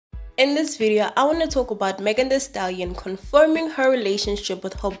In this video, I want to talk about Megan Thee Stallion confirming her relationship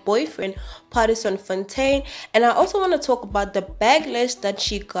with her boyfriend Pardison Fontaine, and I also want to talk about the backlash that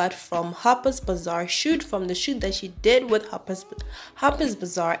she got from Hapers Bazaar from the shoot that she did with Hapers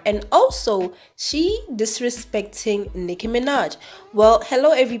Bazaar, and also she disrespecting Nicki Minaj. Well,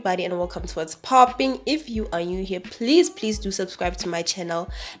 hello everybody and welcome to What's Popping. If you are new here, please do subscribe to my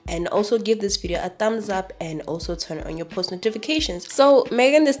channel and also give this video a thumbs up and also turn on your post notifications. So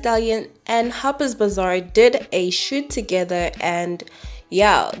Megan Thee Stallion and Hapers Bazaar did a shoot together, and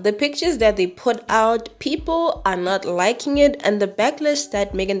yeah, the pictures that they put out, people are not liking it, and the backlash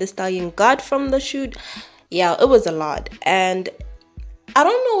that Megan Thee Stallion got from the shoot, yeah, it was a lot. And I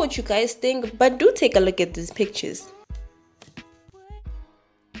don't know what you guys think, but do take a look at these pictures.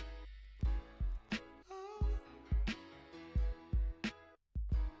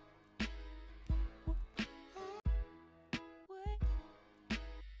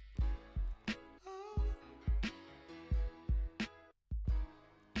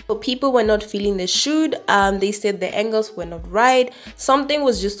 People were not feeling the shoot. They said the angles were not right, something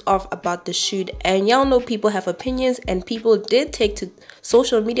was just off about the shoot, and y'all know people have opinions, and people did take to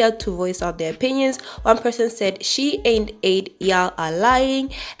social media to voice out their opinions. One person said she ain't ate, y'all are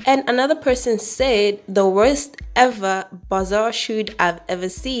lying, and another person said the worst ever bazaar shoot I've ever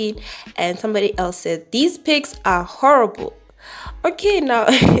seen, and somebody else said these pics are horrible. Okay, now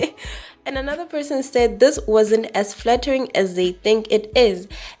and another person said this wasn't as flattering as they think it is.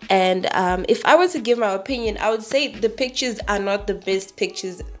 And if I were to give my opinion, I would say the pictures are not the best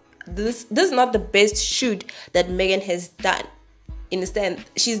pictures. This is not the best shoot that Megan has done. Understand?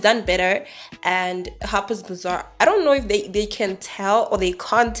 She's done better. And Hapers Bazaar, I don't know if they can tell or they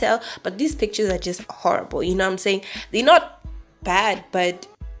can't tell, but these pictures are just horrible. You know what I'm saying? They're not bad, but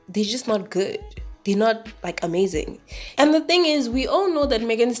they're just not good. They're not like amazing. And the thing is, we all know that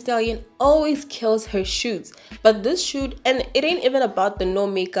Megan Thee Stallion always kills her shoots, but this shoot, and it ain't even about the no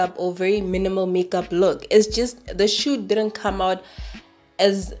makeup or very minimal makeup look, it's just the shoot didn't come out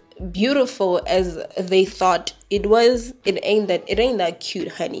as beautiful as they thought it was. It ain't that cute,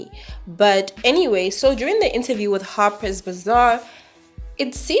 honey. But anyway, so during the interview with Hapers Bazaar,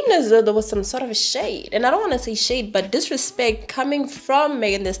 it seemed as though there was some sort of a shade, and I don't want to say shade, but disrespect coming from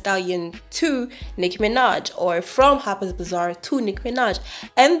Megan Thee Stallion to Nicki Minaj, or from Hapers Bazaar to Nicki Minaj.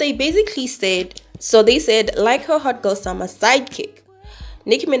 And they basically said, so they said, like her hot girl summer sidekick,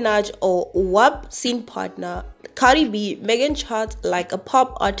 Nicki Minaj or WAP scene partner Cardi B, Megan charts like a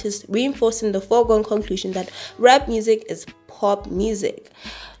pop artist, reinforcing the foregone conclusion that rap music is pop music.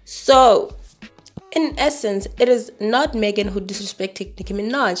 So in essence, it is not Megan who disrespected Nicki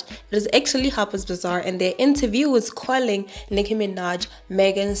Minaj. It is actually Hapers Bazaar, and their interview was calling Nicki Minaj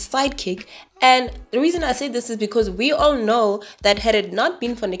Megan's sidekick. And the reason I say this is because we all know that had it not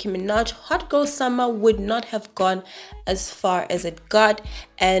been for Nicki Minaj, Hot Girl Summer would not have gone as far as it got.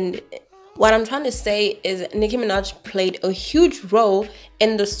 And what I'm trying to say is Nicki Minaj played a huge role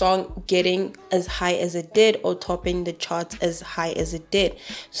in the song getting as high as it did, or topping the charts as high as it did.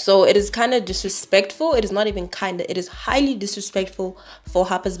 So it is kind of disrespectful. It is not even kind of, it is highly disrespectful for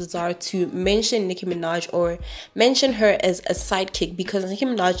Hapers Bazaar to mention Nicki Minaj or mention her as a sidekick, because Nicki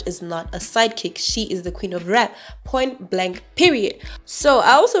Minaj is not a sidekick. She is the queen of rap, point blank, period. So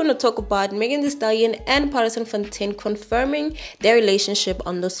I also want to talk about Megan Thee Stallion and Pardison Fontaine confirming their relationship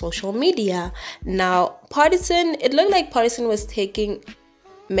on the social media. Now Pardison, it looked like Pardison was taking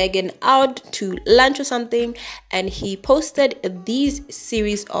Megan out to lunch or something, and he posted these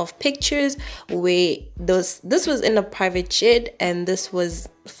series of pictures where this was in a private jet, and this was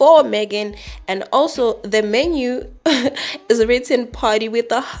for Megan, and also the menu is written "Party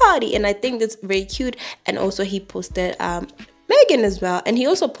with a Hardy," and I think that's very cute. And also he posted Megan as well, and he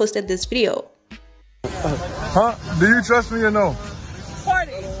also posted this video. Huh? Do you trust me or no?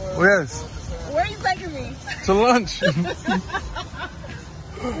 Party. Yes. Where are you taking me? To lunch.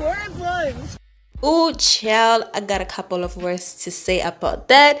 Where's lunch? Oh child, I got a couple of words to say about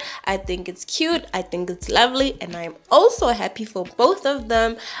that. I think it's cute, I think it's lovely, and I'm also happy for both of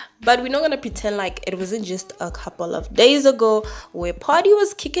them. But we're not gonna pretend like it wasn't just a couple of days ago where Pardi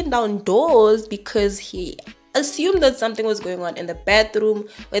was kicking down doors because he assumed that something was going on in the bathroom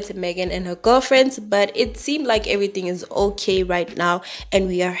with Megan and her girlfriends, but it seemed like everything is okay right now, and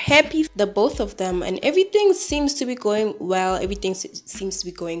we are happy for the both of them, and everything seems to be going well, everything seems to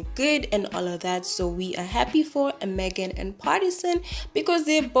be going good and all of that. So we are happy for Megan and Pardison because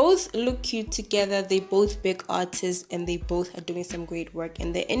they both look cute together, they both big artists, and they both are doing some great work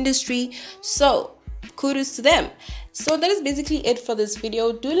in the industry. So kudos to them. So that is basically it for this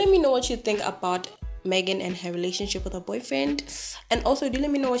video. Do let me know what you think about Megan and her relationship with her boyfriend. And also do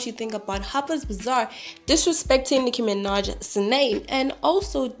let me know what you think about Hapers Bazaar disrespecting Nicki Minaj's name. And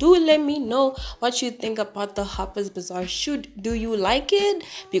also do let me know what you think about the Hapers Bazaar shoot. Do you like it?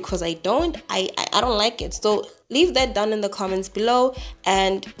 Because I don't. I don't like it. So leave that down in the comments below,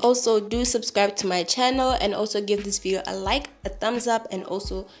 and also do subscribe to my channel, and also give this video a like, a thumbs up, and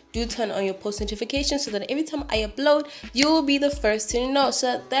also do turn on your post notifications so that every time I upload you will be the first to know.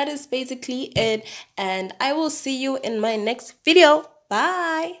 So that is basically it, and I will see you in my next video.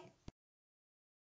 Bye.